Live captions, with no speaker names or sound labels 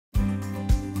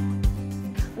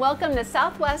Welcome to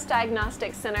Southwest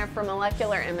Diagnostic Center for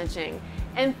Molecular Imaging,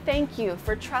 and thank you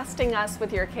for trusting us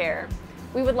with your care.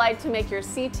 We would like to make your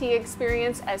CT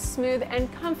experience as smooth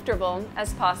and comfortable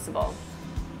as possible.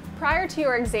 Prior to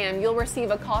your exam, you'll receive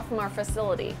a call from our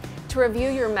facility to review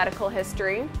your medical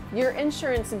history, your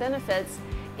insurance benefits,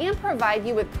 and provide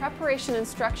you with preparation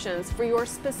instructions for your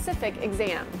specific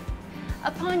exam.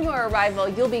 Upon your arrival,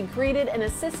 you'll be greeted and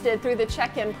assisted through the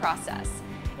check-in process.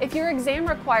 If your exam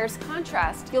requires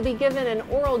contrast, you'll be given an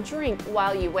oral drink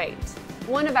while you wait.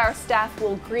 One of our staff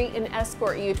will greet and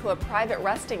escort you to a private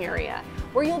resting area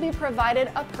where you'll be provided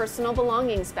a personal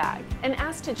belongings bag and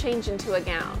asked to change into a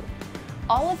gown.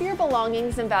 All of your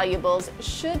belongings and valuables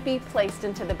should be placed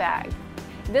into the bag.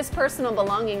 This personal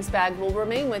belongings bag will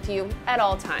remain with you at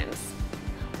all times.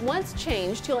 Once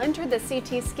changed, you'll enter the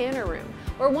CT scanner room,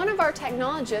 where one of our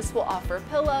technologists will offer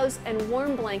pillows and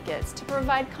warm blankets to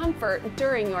provide comfort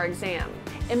during your exam.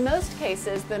 In most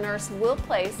cases, the nurse will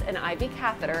place an IV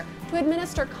catheter to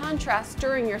administer contrast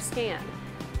during your scan.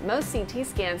 Most CT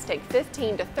scans take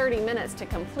 15 to 30 minutes to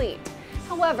complete.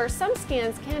 However, some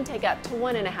scans can take up to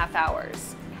 1.5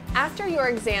 hours. After your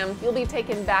exam, you'll be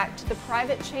taken back to the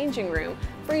private changing room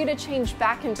for you to change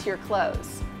back into your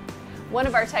clothes. One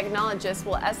of our technologists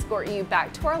will escort you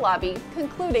back to our lobby,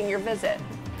 concluding your visit.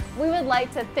 We would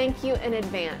like to thank you in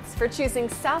advance for choosing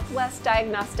Southwest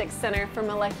Diagnostic Center for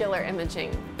Molecular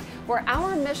Imaging, where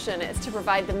our mission is to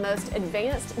provide the most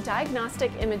advanced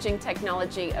diagnostic imaging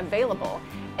technology available,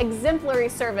 exemplary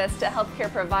service to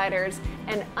healthcare providers,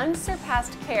 and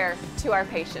unsurpassed care to our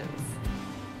patients.